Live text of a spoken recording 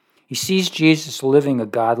He sees Jesus living a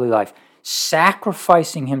godly life,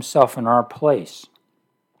 sacrificing himself in our place,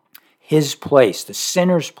 his place, the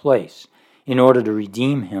sinner's place, in order to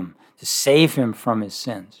redeem him, to save him from his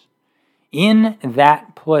sins. In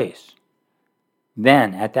that place,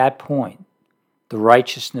 then, at that point, the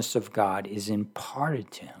righteousness of God is imparted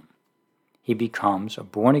to him. He becomes a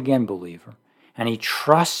born-again believer, and he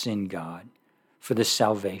trusts in God for the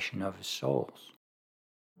salvation of his souls.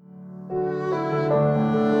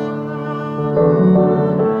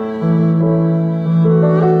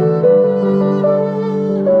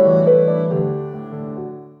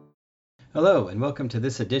 Hello, and welcome to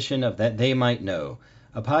this edition of That They Might Know,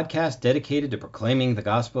 a podcast dedicated to proclaiming the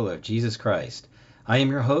gospel of Jesus Christ. I am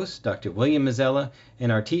your host, Dr. William Mazzella,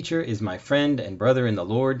 and our teacher is my friend and brother in the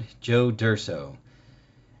Lord, Joe Durso.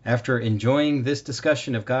 After enjoying this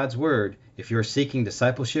discussion of God's Word, if you're seeking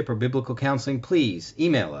discipleship or biblical counseling, please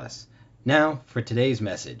email us. Now for today's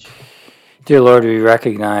message. Dear Lord, we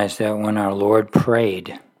recognize that when our Lord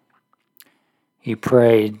prayed, he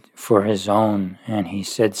prayed for his own, and he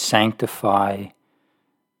said, sanctify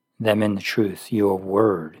them in the truth. Your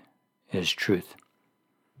word is truth.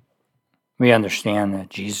 We understand that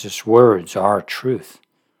Jesus' words are truth.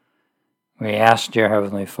 We ask, dear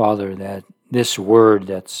Heavenly Father, that this word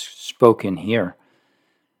that's spoken here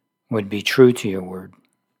would be true to your word.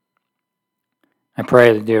 I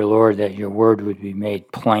pray, dear Lord, that your word would be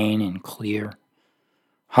made plain and clear.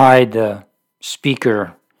 Hide the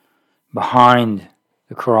speaker behind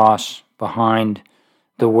the cross, behind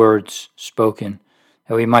the words spoken,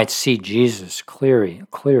 that we might see Jesus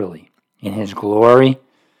clearly in his glory,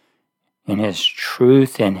 in his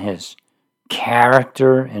truth, in his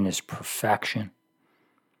character, in his perfection.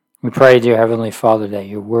 We pray, dear Heavenly Father, that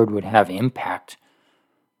your word would have impact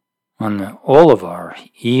on all of our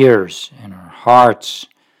ears and our hearts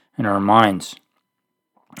and our minds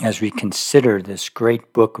as we consider this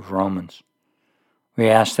great book of Romans. We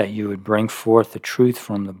ask that you would bring forth the truth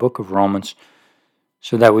from the book of Romans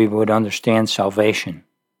so that we would understand salvation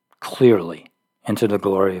clearly and to the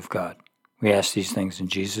glory of God. We ask these things in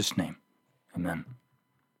Jesus' name. Amen.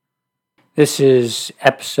 This is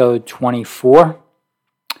episode 24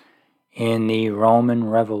 in the Roman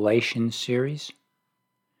Revelation series.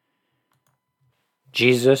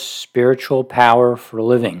 Jesus' Spiritual Power for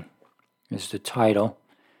Living is the title,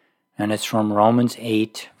 and it's from Romans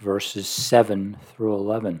 8, verses 7 through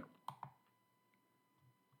 11.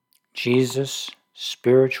 Jesus'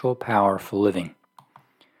 spiritual power for living.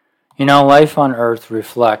 You know, life on earth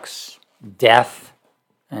reflects death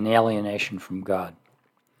and alienation from God.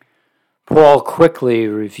 Paul quickly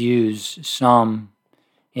reviews some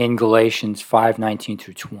in Galatians 5:19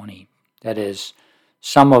 through 20. That is,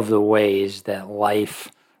 some of the ways that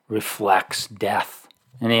life reflects death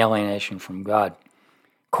and alienation from God.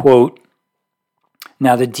 Quote,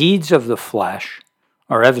 now the deeds of the flesh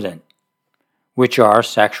are evident, which are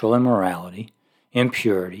sexual immorality,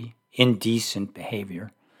 impurity, indecent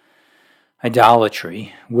behavior,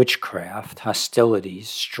 idolatry, witchcraft, hostilities,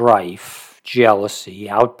 strife, jealousy,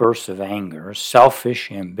 outbursts of anger,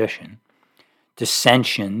 selfish ambition,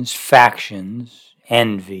 dissensions, factions,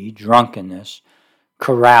 envy, drunkenness,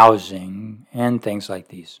 carousing, and things like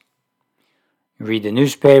these. You read the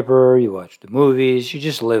newspaper, you watch the movies, you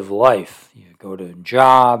just live life. You go to a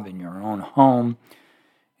job in your own home,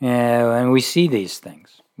 and we see these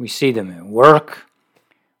things. We see them at work.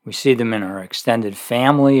 We see them in our extended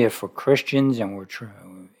family if we're Christians and we're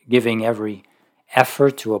giving every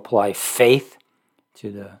effort to apply faith to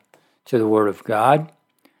the Word of God.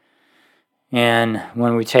 And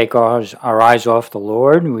when we take our eyes off the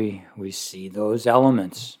Lord, we see those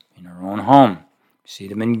elements in our own home. We see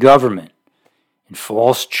them in government, in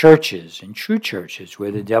false churches, in true churches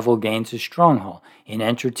where the devil gains a stronghold, in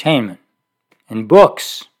entertainment, in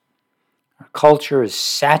books. Our culture is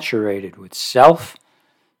saturated with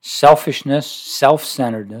selfishness,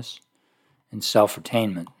 self-centeredness, and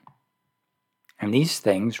self-attainment. And these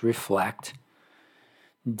things reflect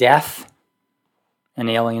death and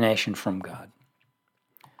alienation from God.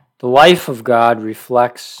 The life of God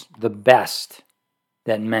reflects the best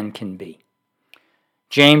that men can be.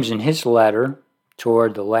 James, in his letter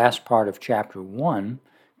toward the last part of chapter 1,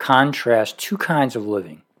 contrasts two kinds of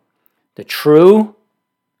living, the true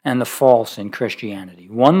and the false in Christianity.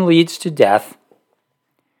 One leads to death,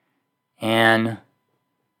 and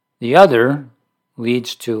the other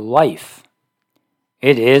leads to life.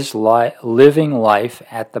 It is living life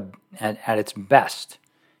at its best,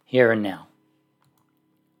 here and now.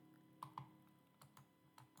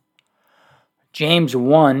 James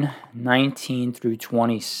 1:19 through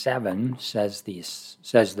 27 says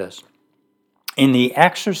this. In the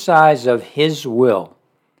exercise of his will,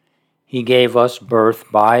 he gave us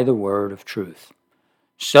birth by the word of truth,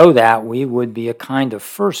 so that we would be a kind of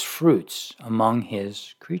first fruits among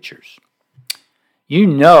his creatures. You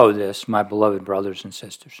know this, my beloved brothers and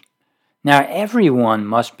sisters. Now everyone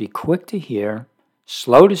must be quick to hear,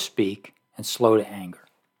 slow to speak, and slow to anger.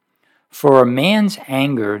 For a man's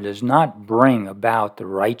anger does not bring about the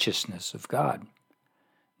righteousness of God.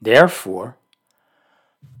 Therefore,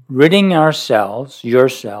 ridding yourselves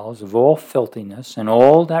of all filthiness and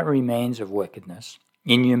all that remains of wickedness,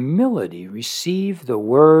 in humility receive the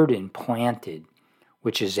word implanted,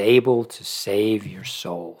 which is able to save your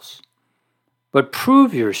souls. But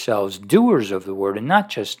prove yourselves doers of the word, and not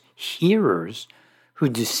just hearers who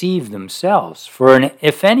deceive themselves. For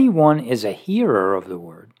if anyone is a hearer of the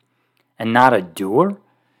word, and not a doer,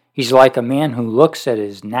 he's like a man who looks at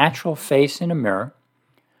his natural face in a mirror.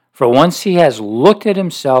 For once he has looked at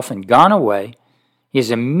himself and gone away, he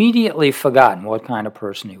has immediately forgotten what kind of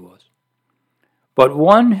person he was. But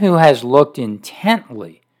one who has looked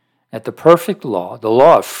intently at the perfect law, the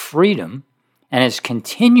law of freedom, and has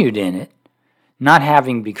continued in it, not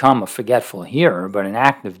having become a forgetful hearer, but an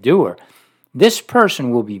active doer, this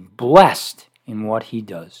person will be blessed in what he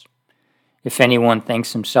does. If anyone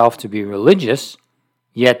thinks himself to be religious,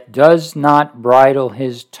 yet does not bridle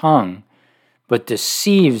his tongue, but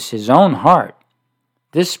deceives his own heart,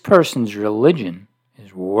 this person's religion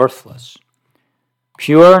is worthless.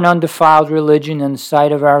 Pure and undefiled religion in the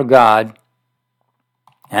sight of our God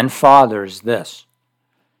and Father is this: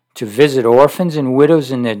 to visit orphans and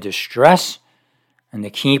widows in their distress, and to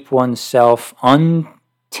keep oneself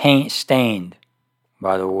unstained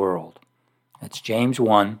by the world. That's James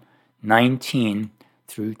 1:19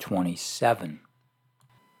 through 27.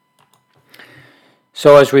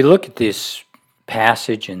 So as we look at this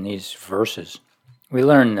passage and these verses, we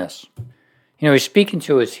learn this. He's speaking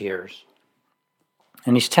to his hearers,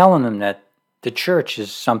 and he's telling them that the church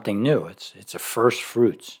is something new. It's a first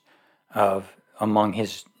fruits of among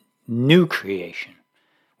his new creation,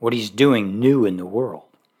 what he's doing new in the world.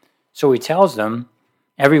 So he tells them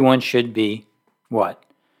everyone should be what?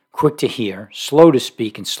 Quick to hear, slow to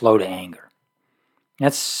speak, and slow to anger.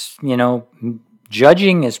 That's,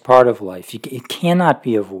 judging is part of life. It cannot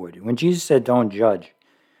be avoided. When Jesus said don't judge,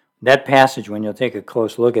 that passage, when you'll take a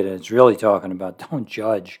close look at it, it's really talking about don't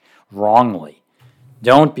judge wrongly.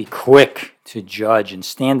 Don't be quick to judge and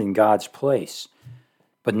stand in God's place.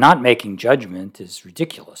 But not making judgment is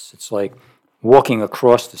ridiculous. It's like walking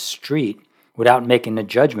across the street without making a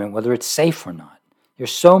judgment whether it's safe or not.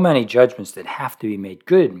 There's so many judgments that have to be made,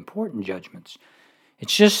 good, important judgments.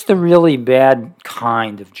 It's just the really bad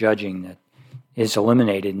kind of judging that is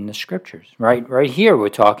eliminated in the scriptures. Right here, we're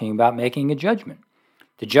talking about making a judgment.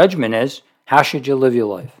 The judgment is, how should you live your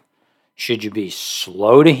life? Should you be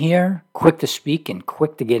slow to hear, quick to speak, and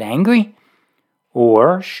quick to get angry?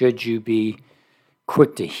 Or should you be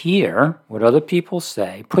quick to hear what other people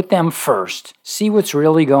say, put them first, see what's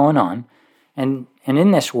really going on, and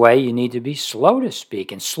in this way, you need to be slow to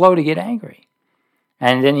speak and slow to get angry.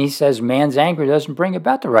 And then he says, man's anger doesn't bring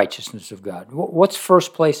about the righteousness of God. What's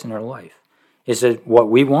first place in our life? Is it what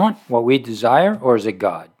we want, what we desire, or is it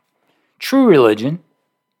God? True religion,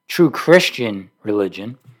 true Christian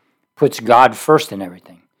religion, puts God first in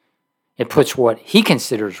everything. It puts what he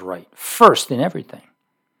considers right first in everything.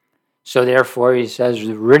 So therefore, he says,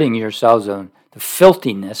 ridding yourselves of the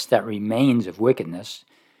filthiness that remains of wickedness.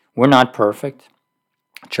 We're not perfect.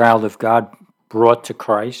 A child of God brought to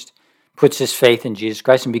Christ, puts his faith in Jesus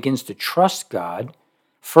Christ and begins to trust God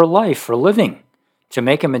for life, for living, to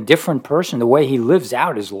make him a different person, the way he lives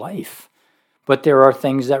out his life. But there are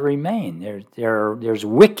things that remain. There's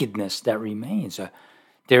wickedness that remains.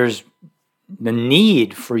 There's the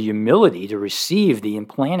need for humility to receive the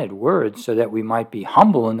implanted word so that we might be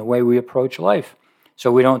humble in the way we approach life.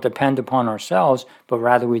 So we don't depend upon ourselves, but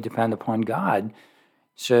rather we depend upon God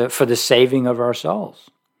for the saving of our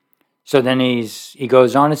souls. So then he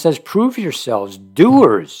goes on and says, prove yourselves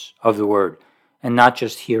doers of the word and not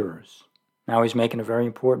just hearers. Now he's making a very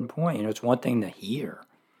important point. It's one thing to hear.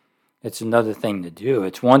 It's another thing to do.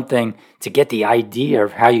 It's one thing to get the idea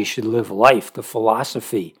of how you should live life, the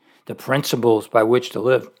philosophy, the principles by which to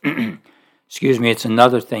live. It's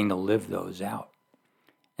another thing to live those out.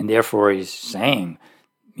 And therefore he's saying,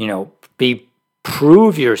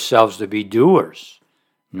 prove yourselves to be doers,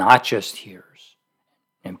 not just hearers.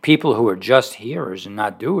 And people who are just hearers and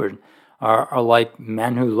not doers are like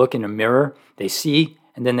men who look in a mirror, they see,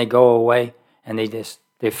 and then they go away, and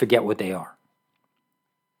they forget what they are.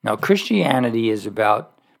 Now, Christianity is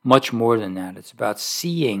about much more than that. It's about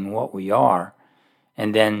seeing what we are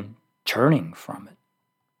and then turning from it.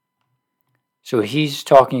 So he's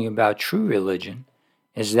talking about true religion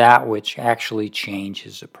is that which actually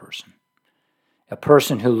changes a person. A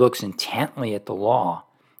person who looks intently at the law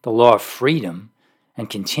of freedom, and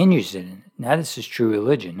continues it. Now this is true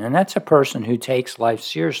religion. And that's a person who takes life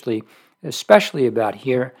seriously, especially about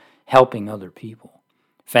helping other people.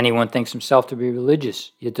 If anyone thinks himself to be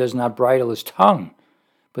religious, yet does not bridle his tongue,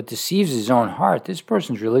 but deceives his own heart, this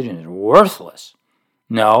person's religion is worthless.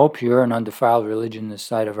 No, pure and undefiled religion in the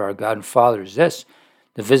sight of our God and Father is this: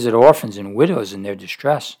 to visit orphans and widows in their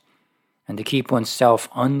distress, and to keep oneself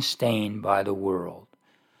unstained by the world.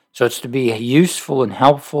 So it's to be useful and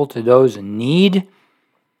helpful to those in need,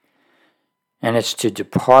 and it's to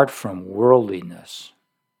depart from worldliness.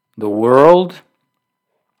 The world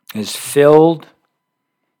is filled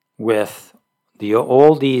with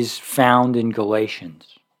all these found in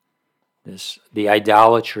Galatians. The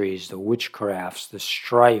idolatries, the witchcrafts, the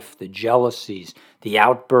strife, the jealousies, the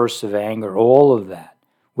outbursts of anger, all of that,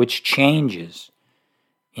 which changes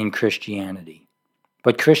in Christianity.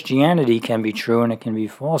 But Christianity can be true and it can be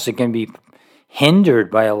false. It can be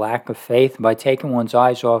hindered by a lack of faith, by taking one's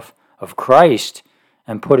eyes off of Christ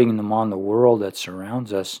and putting them on the world that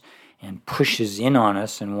surrounds us and pushes in on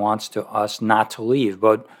us and wants us not to leave,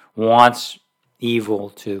 but wants evil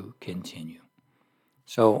to continue.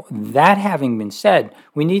 So that having been said,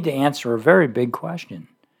 we need to answer a very big question.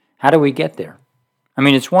 How do we get there? I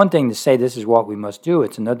mean, it's one thing to say this is what we must do.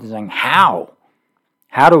 It's another thing, how?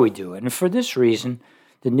 How do we do it? And for this reason,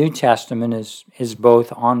 the New Testament is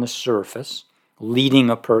both on the surface, leading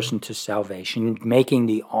a person to salvation, making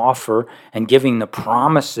the offer and giving the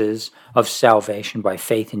promises of salvation by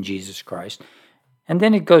faith in Jesus Christ. And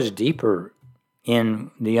then it goes deeper in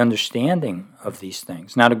the understanding of these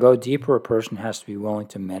things. Now, to go deeper, a person has to be willing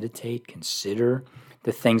to meditate, consider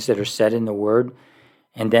the things that are said in the Word,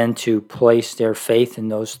 and then to place their faith in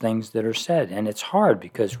those things that are said. And it's hard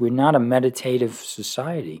because we're not a meditative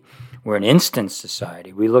society. We're an instant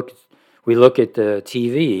society. We look at the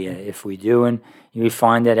TV, if we do, and we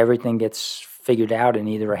find that everything gets figured out in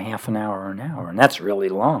either a half an hour or an hour, and that's really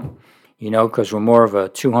long, because we're more of a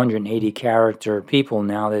 280-character people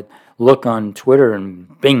now that look on Twitter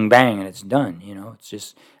and bing, bang, and it's done. It's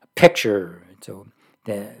just a picture.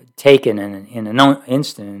 It's taken in an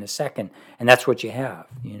instant, in a second, and that's what you have,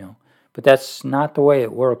 But that's not the way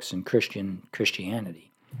it works in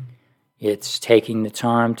Christianity. It's taking the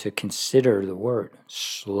time to consider the Word,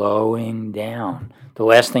 slowing down. The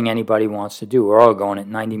last thing anybody wants to do, we're all going at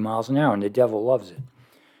 90 miles an hour, and the devil loves it,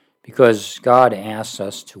 because God asks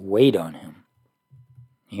us to wait on Him.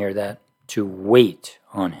 You hear that? To wait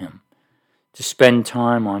on Him. To spend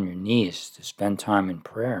time on your knees, to spend time in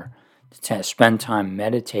prayer, to spend time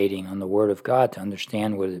meditating on the Word of God, to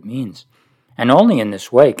understand what it means. And only in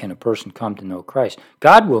this way can a person come to know Christ.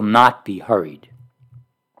 God will not be hurried.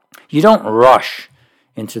 You don't rush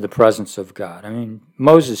into the presence of God. I mean,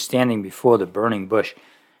 Moses standing before the burning bush,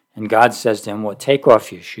 and God says to him, take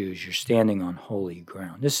off your shoes. You're standing on holy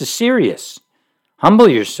ground. This is serious. Humble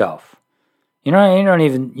yourself. You don't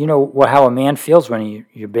even, how a man feels when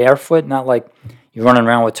you're barefoot, not like you're running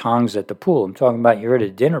around with tongs at the pool. I'm talking about you're at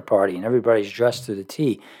a dinner party and everybody's dressed to the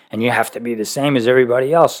T, and you have to be the same as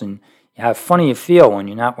everybody else. And how funny you feel when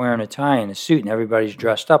you're not wearing a tie and a suit and everybody's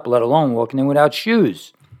dressed up, let alone walking in without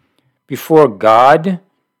shoes. Before God,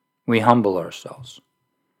 we humble ourselves.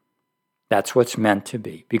 That's what's meant to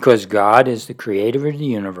be. Because God is the creator of the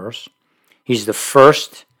universe. He's the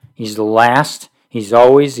first. He's the last. He's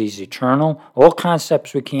always. He's eternal. All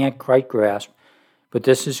concepts we can't quite grasp. But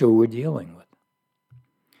this is who we're dealing with.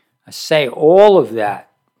 I say all of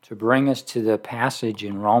that to bring us to the passage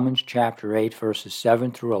in Romans chapter 8, verses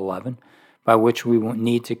 7 through 11, by which we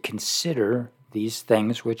need to consider these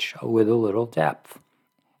things with a little depth.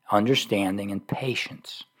 Understanding and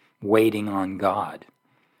patience, waiting on God.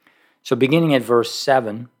 So beginning at verse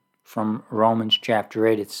 7 from Romans chapter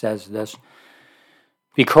 8, it says this: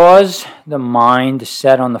 because the mind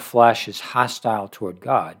set on the flesh is hostile toward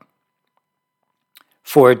God,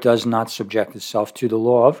 for it does not subject itself to the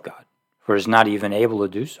law of God, for it is not even able to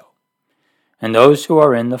do so. And those who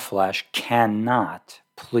are in the flesh cannot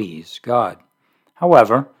please God.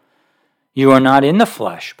 However, you are not in the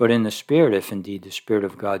flesh, but in the Spirit, if indeed the Spirit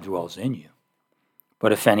of God dwells in you.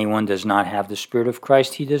 But if anyone does not have the Spirit of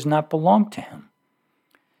Christ, he does not belong to him.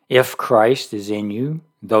 If Christ is in you,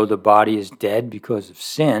 though the body is dead because of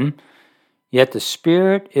sin, yet the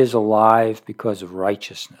Spirit is alive because of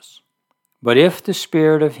righteousness. But if the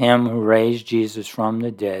Spirit of him who raised Jesus from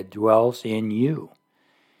the dead dwells in you,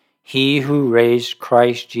 He who raised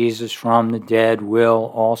Christ Jesus from the dead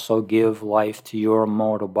will also give life to your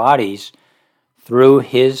mortal bodies through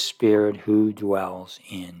his Spirit who dwells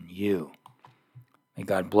in you. May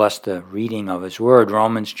God bless the reading of his word.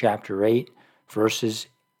 Romans chapter 8, verses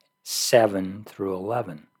 7 through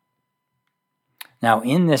 11. Now,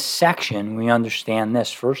 in this section, we understand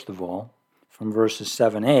this, first of all, from verses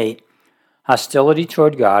 7 8, hostility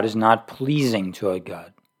toward God is not pleasing toward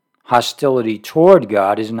God. Hostility toward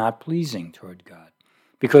God is not pleasing toward God,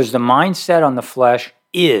 because the mindset on the flesh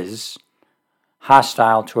is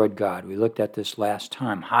hostile toward God. We looked at this last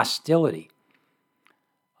time. Hostility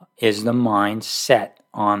is the mind set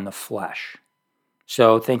on the flesh.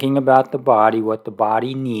 So thinking about the body, what the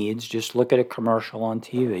body needs, just look at a commercial on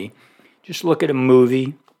TV, just look at a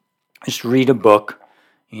movie, just read a book.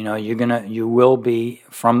 You will be,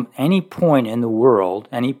 from any point in the world,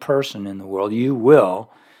 any person in the world, you will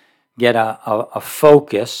get a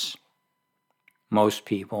focus, most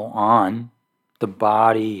people, on the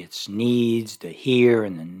body, its needs, the here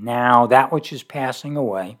and the now, that which is passing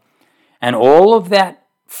away. And all of that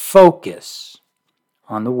focus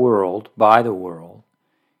on the world, by the world,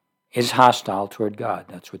 is hostile toward God.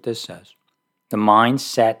 That's what this says. The mind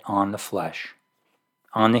set on the flesh,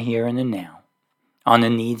 on the here and the now, on the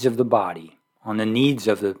needs of the body, on the needs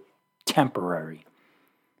of the temporary.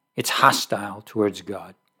 It's hostile towards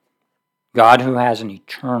God. God who has an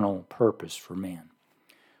eternal purpose for man.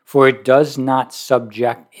 For it does not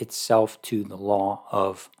subject itself to the law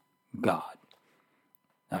of God.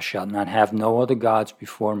 Thou shalt not have no other gods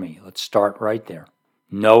before me. Let's start right there.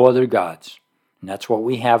 No other gods. And that's what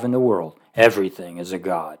we have in the world. Everything is a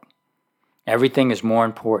god. Everything is more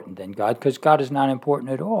important than God, because God is not important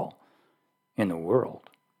at all in the world.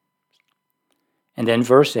 And then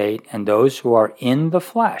verse 8, and those who are in the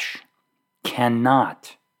flesh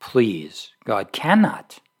cannot please God.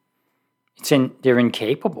 Cannot. They're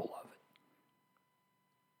incapable of it.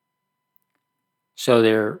 So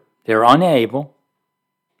they're unable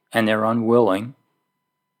and they're unwilling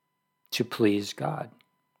to please God.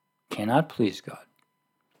 Cannot please God.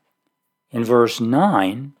 In verse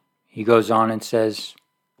 9, he goes on and says,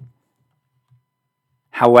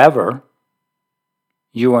 however,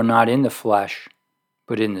 you are not in the flesh,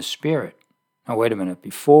 but in the Spirit. Now, wait a minute.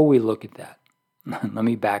 Before we look at that, let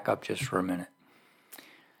me back up just for a minute.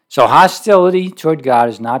 So hostility toward God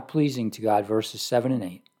is not pleasing to God, verses 7 and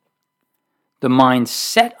 8. The mind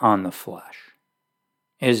set on the flesh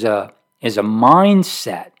is a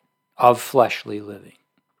mindset of fleshly living.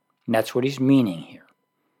 And that's what he's meaning here.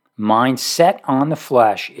 Mind set on the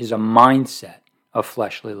flesh is a mindset of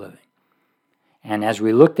fleshly living. And as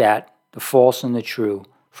we looked at the false and the true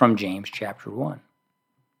from James chapter 1.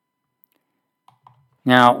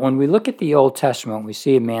 Now, when we look at the Old Testament, we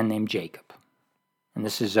see a man named Jacob. And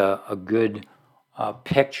this is a good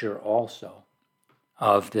picture also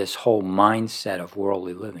of this whole mindset of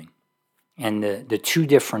worldly living. And the two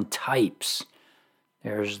different types.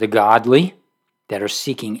 There's the godly that are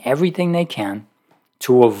seeking everything they can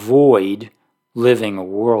to avoid living a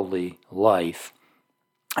worldly life.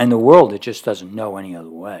 And the world that just doesn't know any other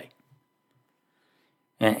way.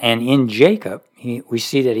 And in Jacob, we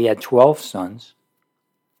see that he had 12 sons.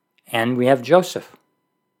 And we have Joseph,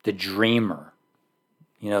 the dreamer.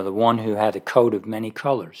 The one who had a coat of many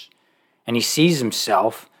colors. And he sees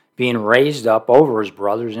himself being raised up over his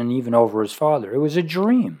brothers and even over his father. It was a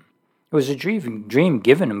dream. It was a dream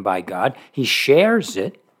given him by God. He shares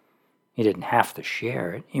it. He didn't have to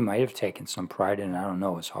share it. He might have taken some pride in it. I don't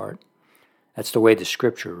know his heart. That's the way the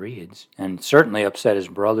scripture reads. And certainly upset his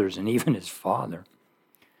brothers and even his father.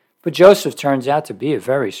 But Joseph turns out to be a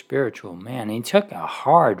very spiritual man. He took a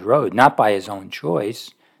hard road, not by his own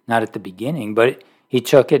choice, not at the beginning, but he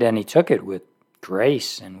took it, and he took it with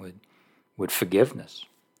grace and with forgiveness.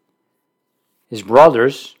 His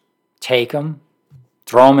brothers take him,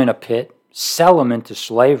 throw him in a pit, sell him into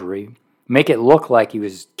slavery, make it look like he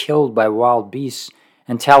was killed by wild beasts,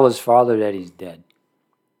 and tell his father that he's dead.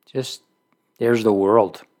 There's the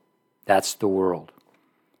world. That's the world.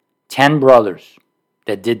 10 brothers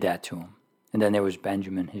that did that to him. And then there was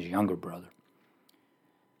Benjamin, his younger brother.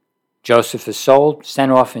 Joseph is sold,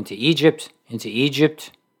 sent off into Egypt. Into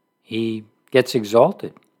Egypt, he gets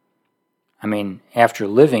exalted. After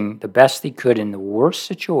living the best he could in the worst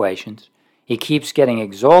situations, he keeps getting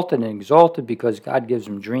exalted and exalted because God gives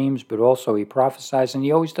him dreams, but also he prophesies, and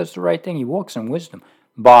he always does the right thing. He walks in wisdom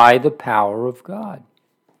by the power of God.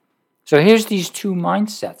 So here's these two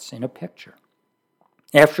mindsets in a picture.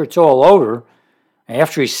 After it's all over,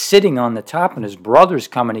 after he's sitting on the top and his brothers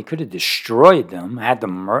come and he could have destroyed them, had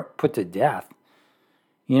them put to death.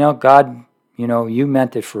 God you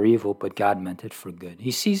meant it for evil, but God meant it for good.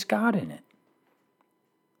 He sees God in it.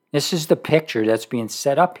 This is the picture that's being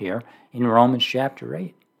set up here in Romans chapter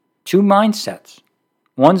 8. Two mindsets.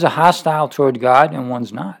 One's a hostile toward God and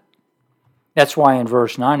one's not. That's why in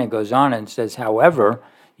verse 9 it goes on and says, however,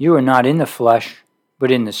 you are not in the flesh,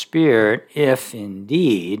 but in the Spirit, if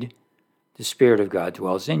indeed the Spirit of God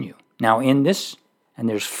dwells in you. Now in this, and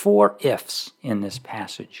there's 4 ifs in this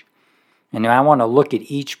passage. And I want to look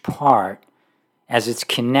at each part as it's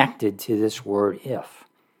connected to this word if.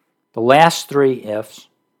 The last 3 ifs,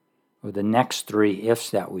 or the next 3 ifs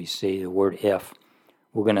that we see, the word if,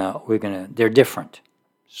 they're different,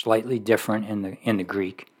 slightly different in the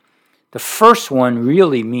Greek. The first one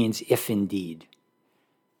really means if indeed.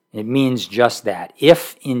 It means just that.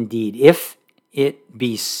 If indeed, if it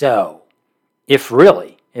be so, if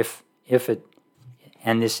really, if it,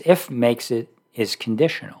 and this if makes it is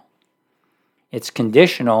conditional. It's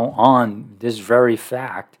conditional on this very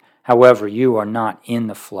fact. However, you are not in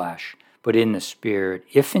the flesh, but in the Spirit,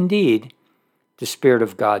 if indeed the Spirit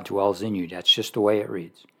of God dwells in you. That's just the way it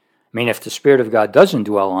reads. I mean, if the Spirit of God doesn't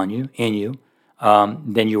dwell in you,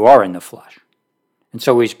 then you are in the flesh. And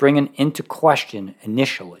so he's bringing into question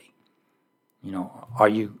initially, are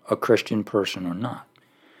you a Christian person or not?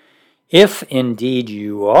 If indeed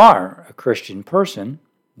you are a Christian person,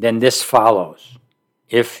 then this follows.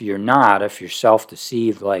 If you're not, if you're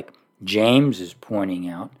self-deceived, like James is pointing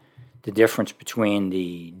out, the difference between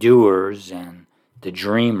the doers and the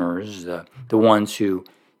dreamers, the ones who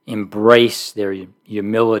embrace their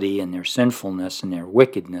humility and their sinfulness and their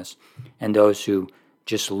wickedness, and those who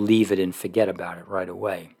just leave it and forget about it right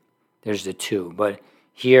away. There's the two. But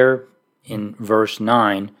here in verse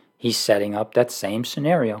 9, he's setting up that same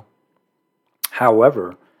scenario.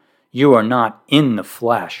 However, you are not in the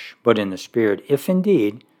flesh, but in the Spirit, if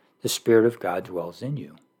indeed the Spirit of God dwells in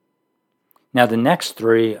you. Now the next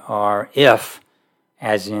 3 are if,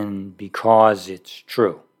 as in because it's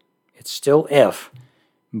true. It's still if,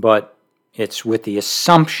 but it's with the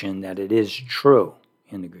assumption that it is true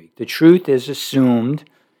in the Greek. The truth is assumed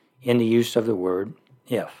in the use of the word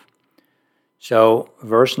if. So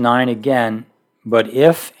verse 9 again, but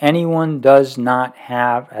if anyone does not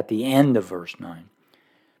have, at the end of verse 9,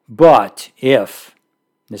 but if,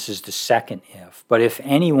 this is the second if, but if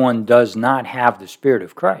anyone does not have the Spirit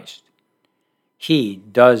of Christ, he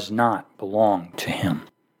does not belong to him.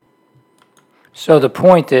 So the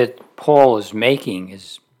point that Paul is making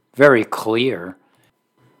is very clear.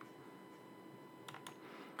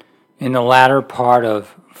 In the latter part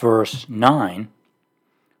of verse 9,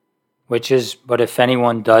 which is, but if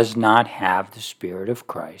anyone does not have the Spirit of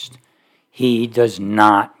Christ, he does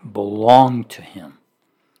not belong to him.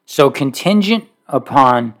 So contingent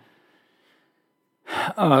upon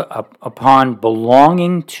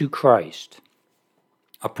belonging to Christ,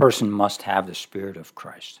 a person must have the Spirit of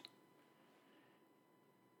Christ.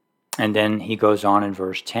 And then he goes on in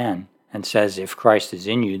verse 10 and says, if Christ is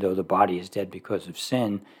in you, though the body is dead because of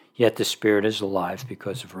sin, yet the Spirit is alive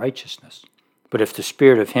because of righteousness. But if the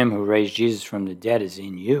Spirit of him who raised Jesus from the dead is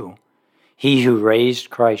in you, he who raised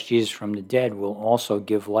Christ Jesus from the dead will also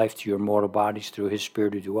give life to your mortal bodies through his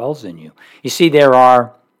Spirit who dwells in you. You see, there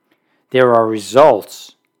are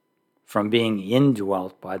results from being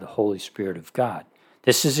indwelt by the Holy Spirit of God.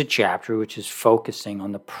 This is a chapter which is focusing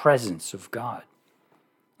on the presence of God.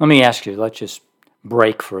 Let me ask you, let's just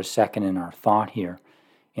break for a second in our thought here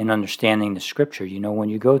in understanding the Scripture. When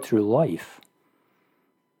you go through life,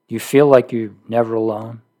 do you feel like you're never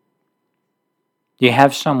alone? Do you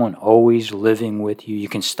have someone always living with you? You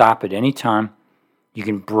can stop at any time. You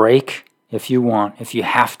can break if you want, if you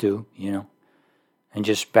have to, and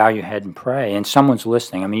just bow your head and pray. And someone's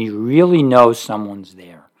listening. I mean, you really know someone's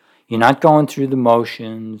there. You're not going through the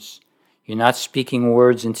motions. You're not speaking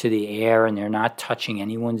words into the air, and they're not touching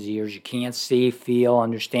anyone's ears. You can't see, feel,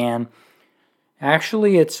 understand.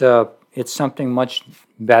 Actually, it's something much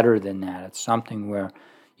better than that. It's something where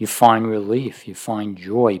you find relief, you find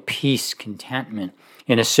joy, peace, contentment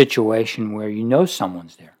in a situation where you know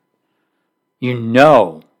someone's there.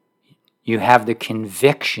 You have the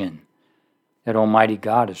conviction that Almighty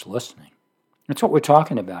God is listening. That's what we're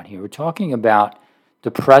talking about here. We're talking about the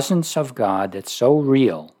presence of God that's so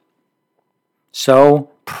real, so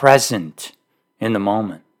present in the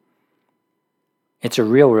moment. It's a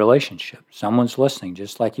real relationship. Someone's listening,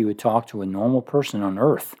 just like you would talk to a normal person on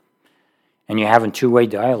earth. And you're having two-way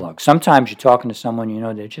dialogue. Sometimes you're talking to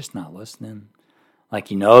someone, they're just not listening. Like,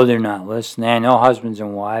 they're not listening. I know husbands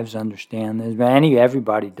and wives understand this, but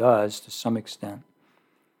everybody does to some extent.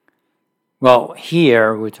 Well,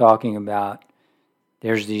 here we're talking about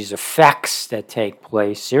there's these effects that take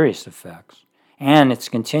place, serious effects. And it's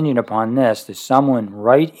continued upon this, there's someone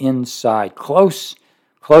right inside,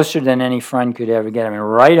 closer than any friend could ever get. I mean,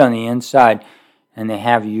 right on the inside, and they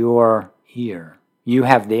have your ear. You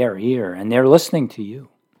have their ear, and they're listening to you.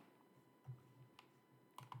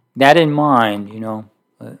 That in mind,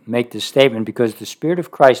 make this statement, because the Spirit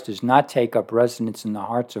of Christ does not take up residence in the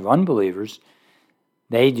hearts of unbelievers.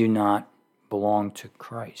 They do not belong to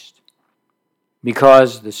Christ.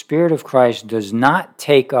 Because the Spirit of Christ does not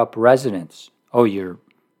take up residence. Oh, you're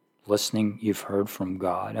listening, you've heard from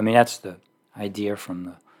God. I mean, that's the idea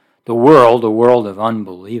from the world of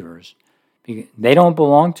unbelievers. They don't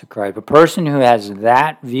belong to Christ. A person who has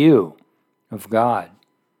that view of God,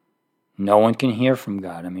 no one can hear from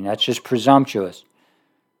God. I mean, that's just presumptuous.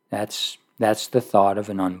 That's the thought of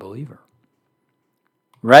an unbeliever.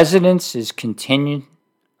 Residence is contingent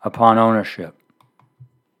upon ownership.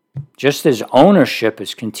 Just as ownership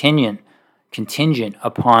is contingent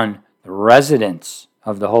upon the residence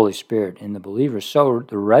of the Holy Spirit in the believer, so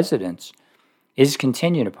the residence is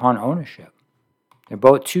contingent upon ownership. They're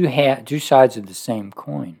both two sides of the same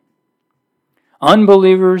coin.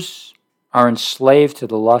 Unbelievers are enslaved to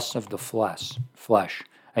the lusts of the flesh,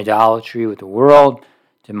 idolatry with the world,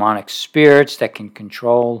 demonic spirits that can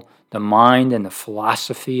control the mind and the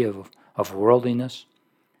philosophy of worldliness.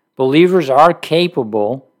 Believers are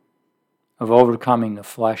capable of overcoming the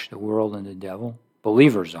flesh, the world, and the devil.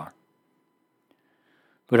 Believers are.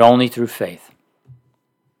 But only through faith.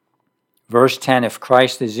 Verse 10, if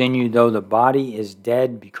Christ is in you, though the body is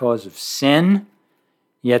dead because of sin,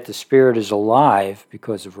 yet the Spirit is alive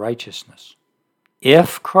because of righteousness.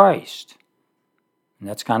 If Christ, and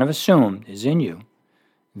that's kind of assumed, is in you,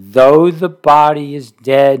 though the body is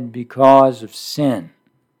dead because of sin,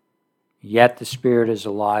 yet the Spirit is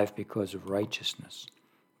alive because of righteousness.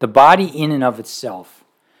 The body in and of itself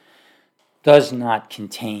does not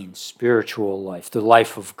contain spiritual life, the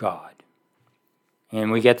life of God. And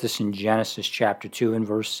we get this in Genesis chapter 2 and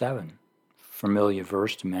verse 7, familiar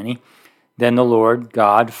verse to many. Then the Lord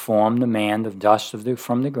God formed the man of dust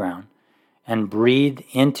from the ground and breathed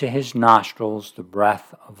into his nostrils the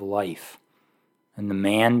breath of life, and the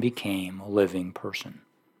man became a living person.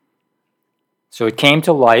 So it came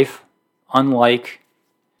to life, unlike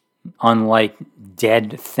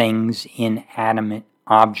dead things, inanimate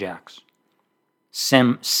objects,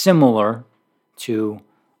 similar to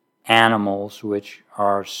animals which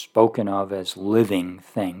are spoken of as living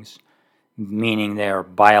things, meaning they are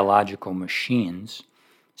biological machines.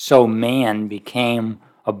 So man became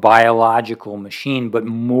a biological machine, but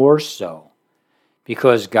more so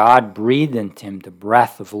because God breathed into him the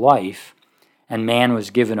breath of life, and man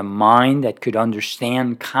was given a mind that could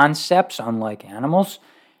understand concepts unlike animals,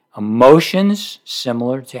 emotions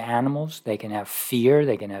similar to animals. They can have fear,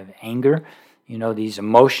 they can have anger. These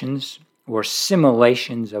emotions or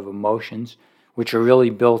simulations of emotions, which are really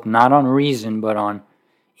built not on reason but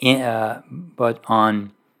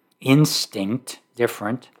on instinct,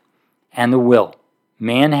 different, and the will.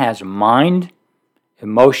 Man has a mind,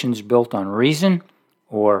 emotions built on reason,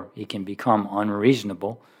 or he can become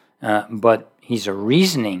unreasonable, but he's a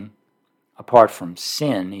reasoning, apart from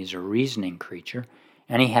sin, he's a reasoning creature,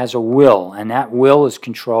 and he has a will, and that will is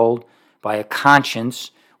controlled by a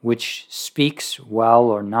conscience which speaks well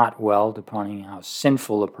or not well, depending on how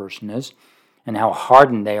sinful a person is and how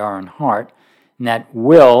hardened they are in heart. And that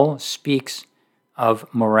will speaks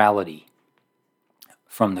of morality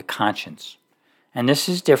from the conscience. And this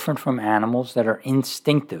is different from animals that are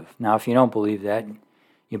instinctive. Now, if you don't believe that,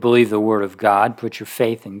 you believe the Word of God, put your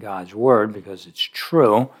faith in God's Word because it's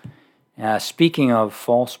true. Speaking of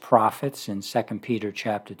false prophets in 2 Peter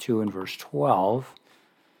chapter 2 and verse 12,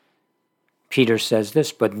 Peter says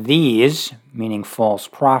this, but these, meaning false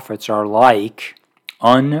prophets, are like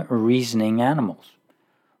unreasoning animals,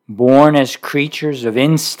 born as creatures of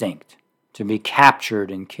instinct to be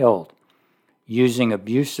captured and killed, using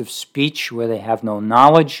abusive speech where they have no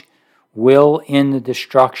knowledge, will in the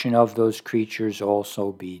destruction of those creatures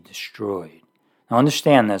also be destroyed. Now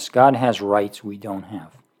understand this, God has rights we don't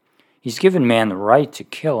have. He's given man the right to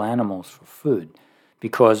kill animals for food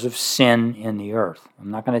because of sin in the earth. I'm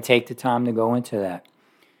not going to take the time to go into that.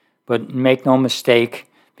 But make no mistake,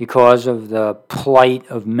 because of the plight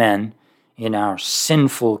of men in our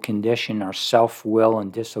sinful condition, our self-will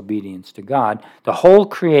and disobedience to God, the whole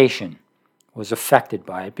creation was affected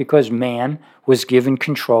by it because man was given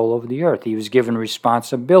control over the earth. He was given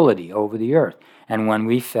responsibility over the earth. And when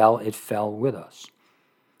we fell, it fell with us.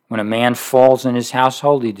 When a man falls in his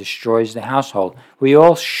household, he destroys the household. We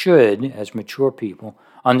all should, as mature people,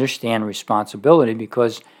 understand responsibility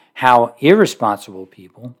because how irresponsible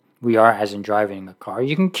people we are, as in driving a car.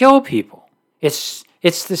 You can kill people. It's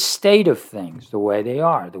the state of things, the way they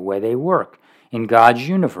are, the way they work in God's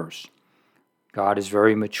universe. God is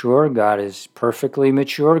very mature. God is perfectly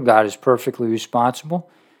mature. God is perfectly responsible.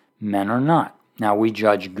 Men are not. Now, we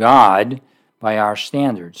judge God by our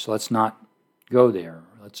standards. Let's not go there.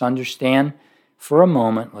 Let's understand for a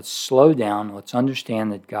moment. Let's slow down. Let's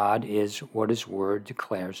understand that God is what His Word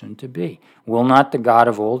declares Him to be. Will not the God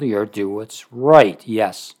of all the earth do what's right?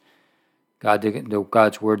 Yes.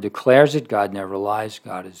 God's Word declares it. God never lies.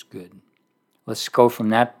 God is good. Let's go from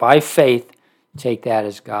that by faith. Take that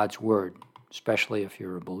as God's Word, especially if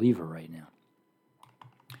you're a believer right now.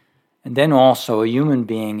 And then also, a human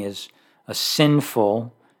being is a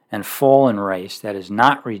sinful and fallen race that is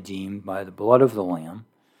not redeemed by the blood of the Lamb.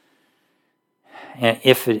 And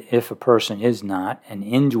if a person is not, and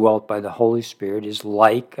indwelt by the Holy Spirit, is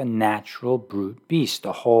like a natural brute beast.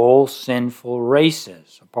 The whole sinful race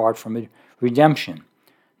is, apart from redemption,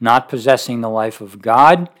 not possessing the life of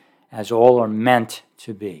God, as all are meant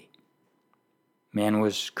to be. Man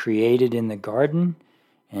was created in the garden,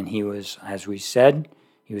 and he was, as we said,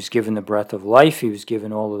 he was given the breath of life. He was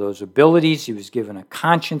given all of those abilities. He was given a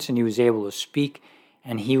conscience, and he was able to speak.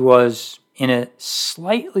 And he was in a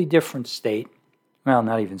slightly different state, well,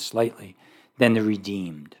 not even slightly, than the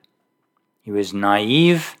redeemed. He was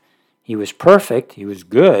naive. He was perfect. He was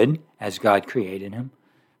good, as God created him.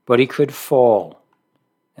 But he could fall.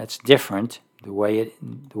 That's different, the way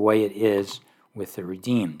it is with the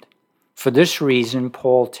redeemed. For this reason,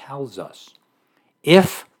 Paul tells us,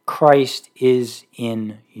 if Christ is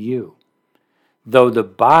in you, though the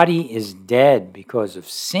body is dead because of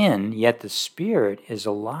sin, yet the spirit is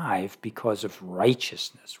alive because of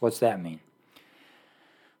righteousness. What's that mean?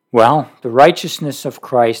 Well, the righteousness of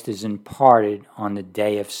Christ is imparted on the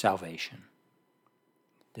day of salvation.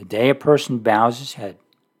 The day a person bows his head,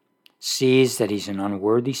 sees that he's an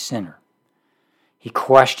unworthy sinner, he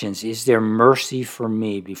questions, is there mercy for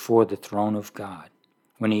me before the throne of God?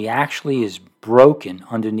 When he actually is broken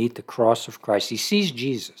underneath the cross of Christ, he sees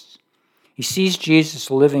Jesus. He sees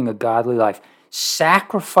Jesus living a godly life,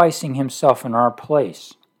 sacrificing himself in our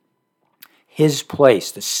place, his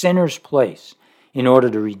place, the sinner's place, in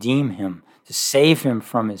order to redeem him, to save him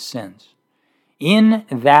from his sins. In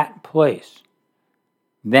that place,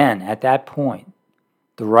 then, at that point,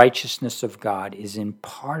 the righteousness of God is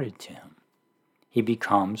imparted to him. He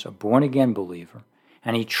becomes a born-again believer,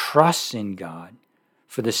 and he trusts in God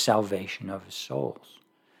for the salvation of his souls.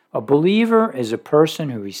 A believer is a person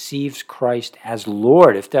who receives Christ as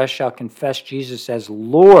Lord. If thou shalt confess Jesus as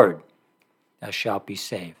Lord, thou shalt be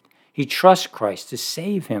saved. He trusts Christ to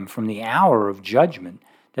save him from the hour of judgment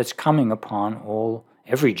that's coming upon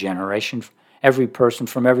every generation, every person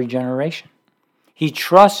from every generation. He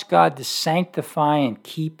trusts God to sanctify and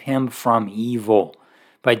keep him from evil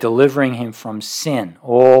by delivering him from sin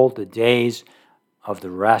all the days of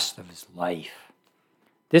the rest of his life.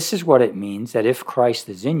 This is what it means that if Christ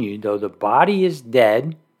is in you, though the body is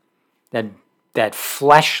dead, that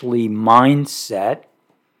fleshly mindset,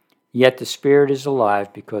 yet the spirit is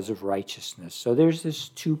alive because of righteousness. So there's this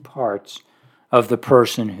two parts of the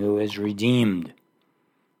person who is redeemed.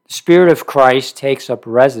 The Spirit of Christ takes up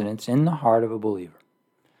residence in the heart of a believer.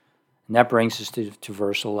 And that brings us to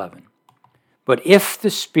verse 11. But if the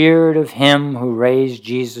Spirit of him who raised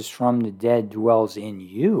Jesus from the dead dwells in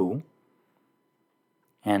you,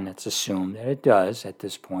 and it's assumed that it does at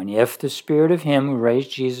this point, if the Spirit of him who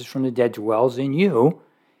raised Jesus from the dead dwells in you,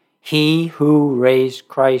 he who raised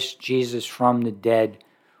Christ Jesus from the dead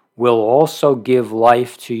will also give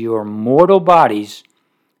life to your mortal bodies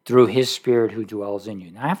through his Spirit who dwells in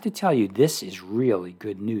you. Now, I have to tell you, this is really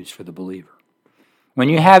good news for the believer. When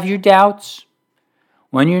you have your doubts,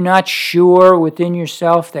 when you're not sure within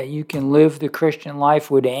yourself that you can live the Christian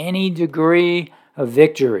life with any degree of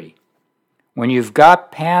victory, when you've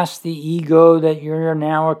got past the ego that you're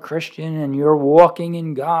now a Christian and you're walking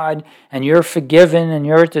in God and you're forgiven and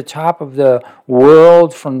you're at the top of the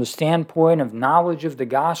world from the standpoint of knowledge of the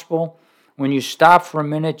gospel, when you stop for a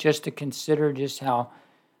minute just to consider just how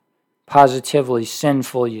positively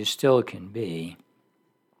sinful you still can be,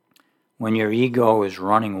 when your ego is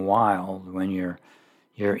running wild, when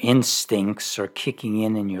your instincts are kicking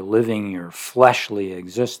in and you're living your fleshly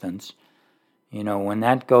existence, when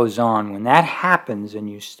that goes on, when that happens and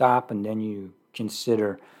you stop and then you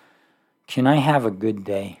consider, can I have a good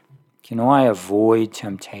day? Can I avoid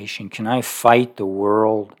temptation? Can I fight the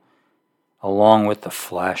world along with the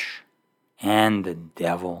flesh and the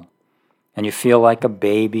devil? And you feel like a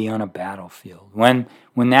baby on a battlefield. When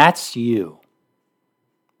that's you,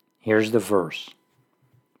 here's the verse.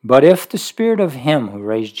 But if the Spirit of Him who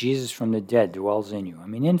raised Jesus from the dead dwells in you,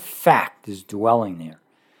 in fact is dwelling there,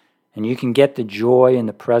 and you can get the joy in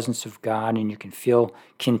the presence of God, and you can feel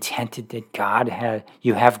contented that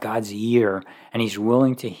you have God's ear, and He's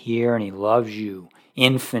willing to hear, and He loves you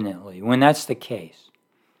infinitely. When that's the case,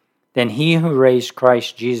 then He who raised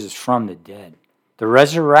Christ Jesus from the dead, the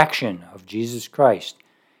resurrection of Jesus Christ,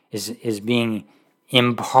 is being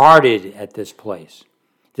imparted at this place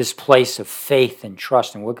of faith and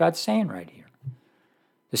trust in what God's saying right here.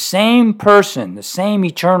 The same person, the same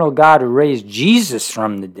eternal God who raised Jesus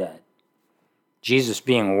from the dead, Jesus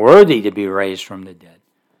being worthy to be raised from the dead,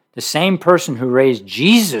 the same person who raised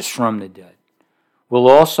Jesus from the dead will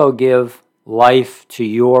also give life to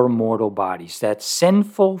your mortal bodies. That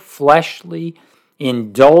sinful, fleshly,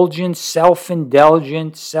 indulgent,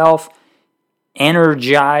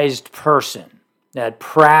 self-energized person, that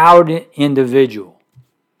proud individual,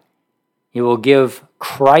 He will give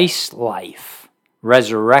Christ's life,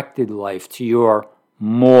 resurrected life, to your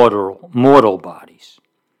mortal bodies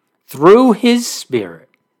through His Spirit.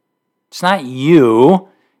 It's not you,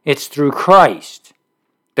 it's through Christ,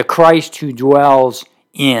 the Christ who dwells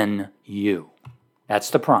in you. That's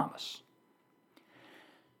the promise.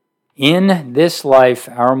 In this life,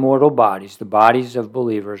 our mortal bodies, the bodies of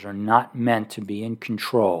believers, are not meant to be in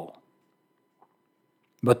control.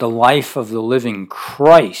 But the life of the living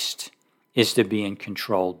Christ is to be in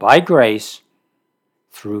control by grace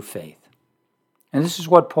through faith. And this is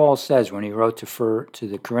what Paul says when he wrote to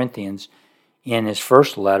the Corinthians in his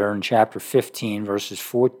first letter in chapter 15, verses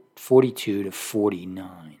 42 to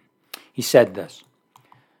 49. He said this,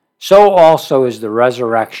 "So also is the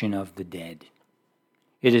resurrection of the dead.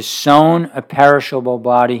 It is sown a perishable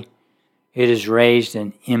body, it is raised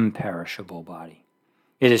an imperishable body.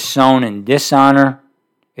 It is sown in dishonor,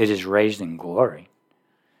 it is raised in glory.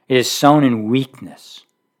 It is sown in weakness,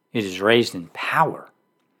 it is raised in power.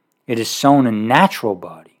 It is sown a natural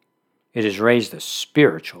body, it is raised a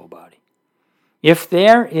spiritual body. If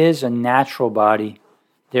there is a natural body,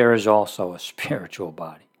 there is also a spiritual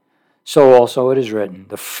body. So also it is written,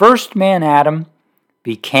 the first man, Adam,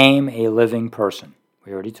 became a living person."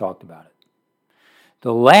 We already talked about it.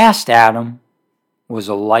 The last Adam was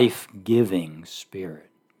a life-giving spirit.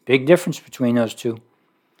 Big difference between those two.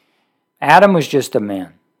 Adam was just a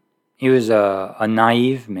man. He was a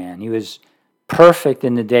naive man. He was perfect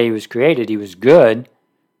in the day he was created. He was good,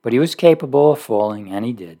 but he was capable of falling, and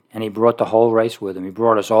he did. And he brought the whole race with him. He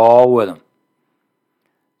brought us all with him.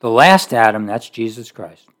 The last Adam, that's Jesus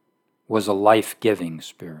Christ, was a life-giving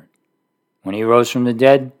spirit. When He rose from the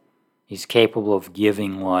dead, He's capable of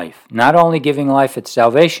giving life. Not only giving life at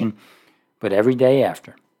salvation, but every day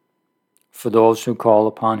after. For those who call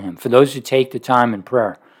upon Him. For those who take the time in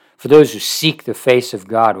prayer. For those who seek the face of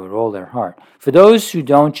God with all their heart. For those who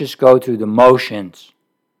don't just go through the motions,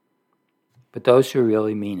 but those who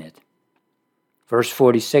really mean it. Verse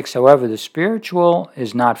 46, however, the spiritual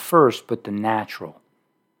is not first, but the natural.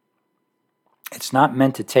 It's not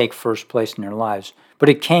meant to take first place in their lives, but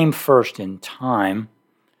it came first in time,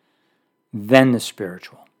 then the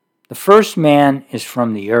spiritual. The first man is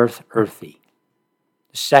from the earth, earthy.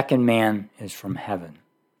 The second man is from heaven.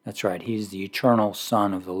 That's right, He's the eternal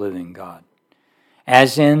Son of the living God.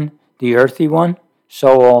 As in the earthy one,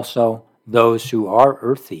 so also those who are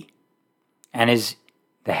earthy. And as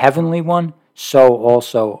the heavenly one, so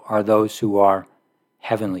also are those who are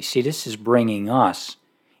heavenly. See, this is bringing us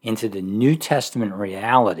into the New Testament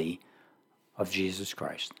reality of Jesus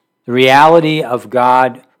Christ. The reality of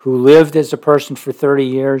God who lived as a person for 30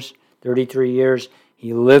 years, 33 years.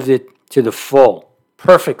 He lived it to the full,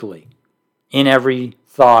 perfectly, in every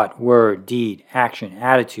thought, word, deed, action,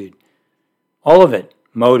 attitude. All of it,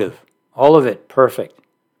 motive. All of it, perfect.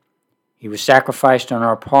 He was sacrificed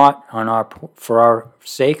for our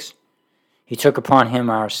sakes. He took upon Him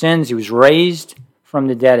our sins. He was raised from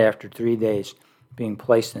the dead after 3 days, being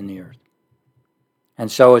placed in the earth.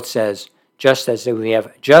 And so it says, just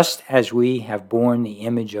as we have borne the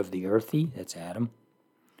image of the earthy, that's Adam,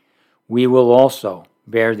 we will also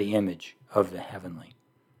bear the image of the heavenly.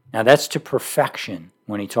 Now that's to perfection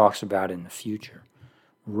when he talks about in the future.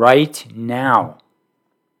 Right now,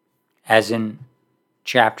 as in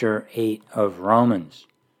chapter 8 of Romans,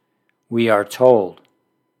 we are told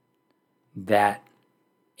that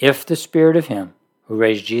if the Spirit of Him who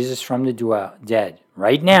raised Jesus from the dead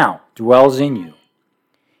right now dwells in you,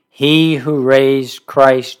 He who raised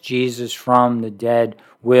Christ Jesus from the dead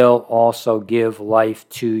will also give life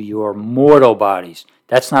to your mortal bodies.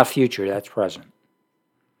 That's not future, that's present.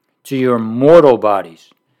 To your mortal bodies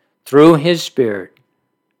through His Spirit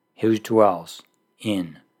who dwells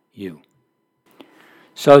in you.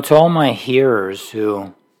 So to all my hearers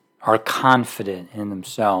who are confident in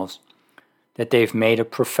themselves that they've made a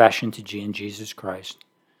profession to Jesus Christ,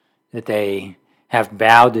 that they have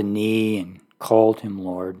bowed the knee and called him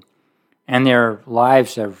Lord, and their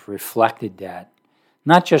lives have reflected that,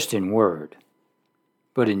 not just in word,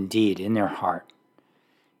 but in deed, in their heart,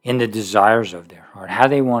 in the desires of their heart, how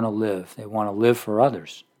they want to live. They want to live for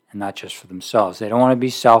others and not just for themselves. They don't want to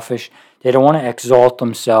be selfish. They don't want to exalt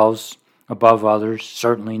themselves above others,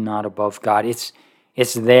 certainly not above God.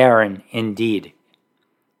 It's there in deed.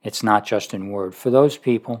 It's not just in word. For those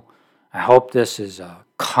people, I hope this is a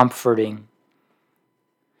comforting,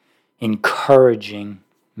 encouraging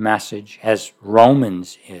message, as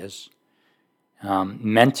Romans is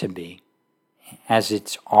meant to be, as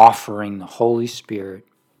it's offering the Holy Spirit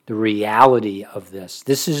the reality of this.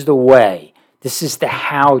 This is the way. This is the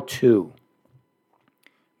how-to.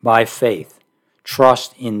 By faith,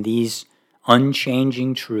 trust in these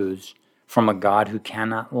unchanging truths from a God who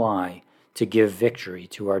cannot lie to give victory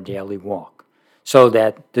to our daily walk, so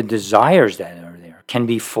that the desires that are there can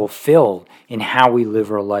be fulfilled in how we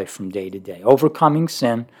live our life from day to day, overcoming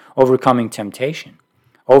sin, overcoming temptation,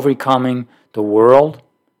 overcoming the world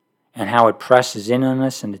and how it presses in on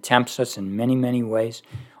us and tempts us in many, many ways,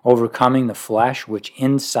 overcoming the flesh, which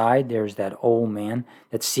inside there's that old man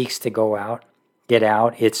that seeks to get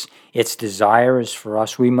out. Its desire is for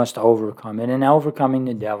us. We must overcome it, and overcoming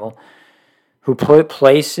the devil, who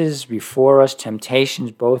places before us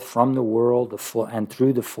temptations both from the world and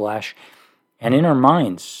through the flesh and in our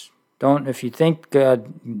minds. If you think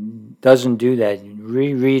God doesn't do that,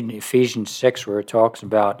 reread Ephesians 6 where it talks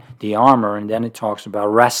about the armor and then it talks about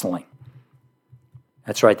wrestling.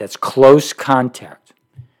 That's right, that's close contact.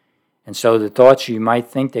 And so the thoughts you might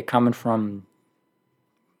think they're coming from,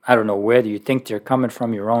 I don't know whether you think they're coming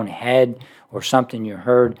from your own head or something you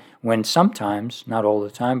heard, when sometimes, not all the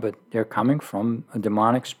time, but they're coming from a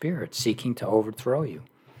demonic spirit seeking to overthrow you.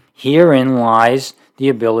 Herein lies the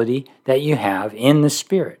ability that you have in the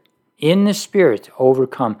Spirit to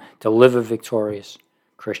overcome, to live a victorious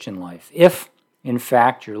Christian life. If, in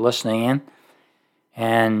fact, you're listening in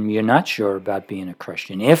and you're not sure about being a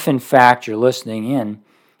Christian, if, in fact, you're listening in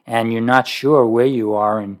and you're not sure where you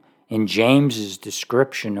are in James's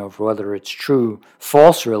description of whether it's true,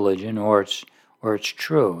 false religion, or it's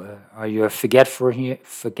true. Are you a forgetful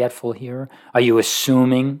hearer? Are you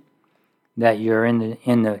assuming that you're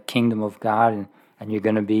in the kingdom of God and you're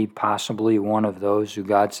going to be possibly one of those who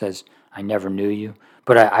God says, I never knew you,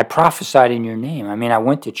 but I prophesied in your name. I mean, I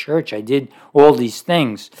went to church. I did all these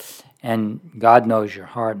things, and God knows your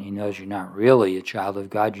heart, and he knows you're not really a child of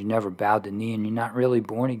God. You never bowed the knee, and you're not really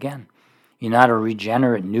born again. You're not a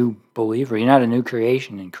regenerate new believer. You're not a new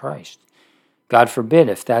creation in Christ. God forbid,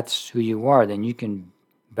 if that's who you are, then you can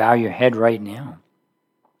bow your head right now.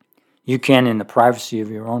 You can, in the privacy of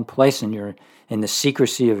your own place, and in the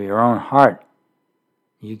secrecy of your own heart,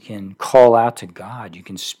 you can call out to God. You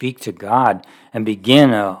can speak to God and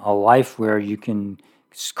begin a life where you can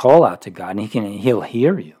call out to God, and he'll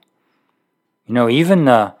hear you. You know, even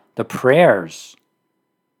the prayers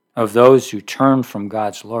of those who turn from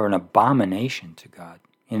God's law are an abomination to God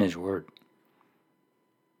in his word.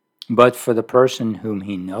 But for the person whom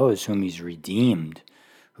he knows, whom he's redeemed,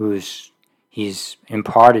 he's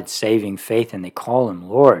imparted saving faith, and they call him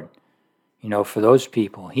Lord, you know, for those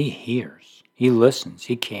people, he hears, he listens,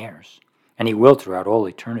 he cares, and he will throughout all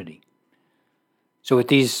eternity. So with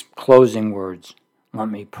these closing words, let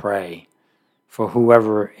me pray for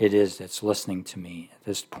whoever it is that's listening to me at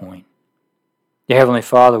this point. Dear Heavenly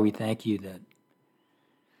Father, we thank you that,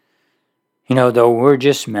 you know, though we're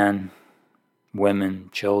just men, women,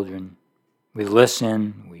 children, we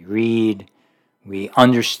listen, we read, we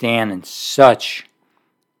understand in such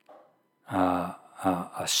a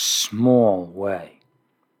small way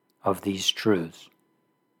of these truths.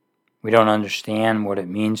 We don't understand what it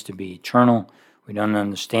means to be eternal. We don't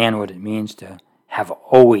understand what it means to have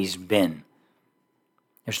always been.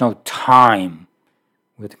 There's no time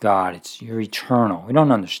with God. You're eternal. We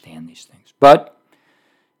don't understand these things. But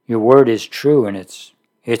your word is true, and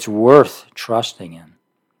it's worth trusting in.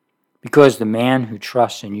 Because the man who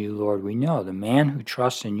trusts in you, Lord, we know, the man who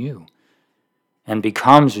trusts in you and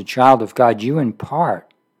becomes a child of God, you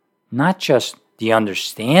impart not just the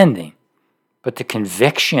understanding, but the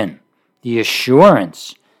conviction, the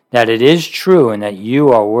assurance that it is true and that you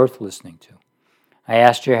are worth listening to. I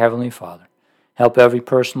ask your Heavenly Father, help every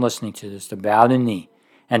person listening to this to bow the knee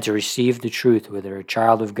and to receive the truth, whether a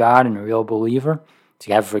child of God and a real believer,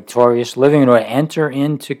 to have victorious living, or to enter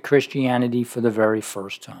into Christianity for the very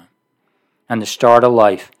first time, and to start a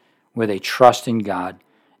life where they trust in God.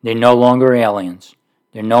 They're no longer aliens.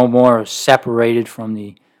 They're no more separated from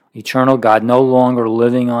the eternal God, no longer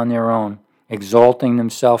living on their own, exalting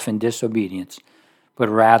themselves in disobedience, but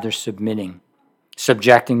rather subjecting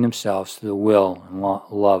themselves to the will and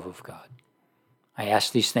love of God. I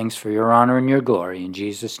ask these things for your honor and your glory. In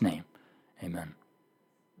Jesus' name, amen.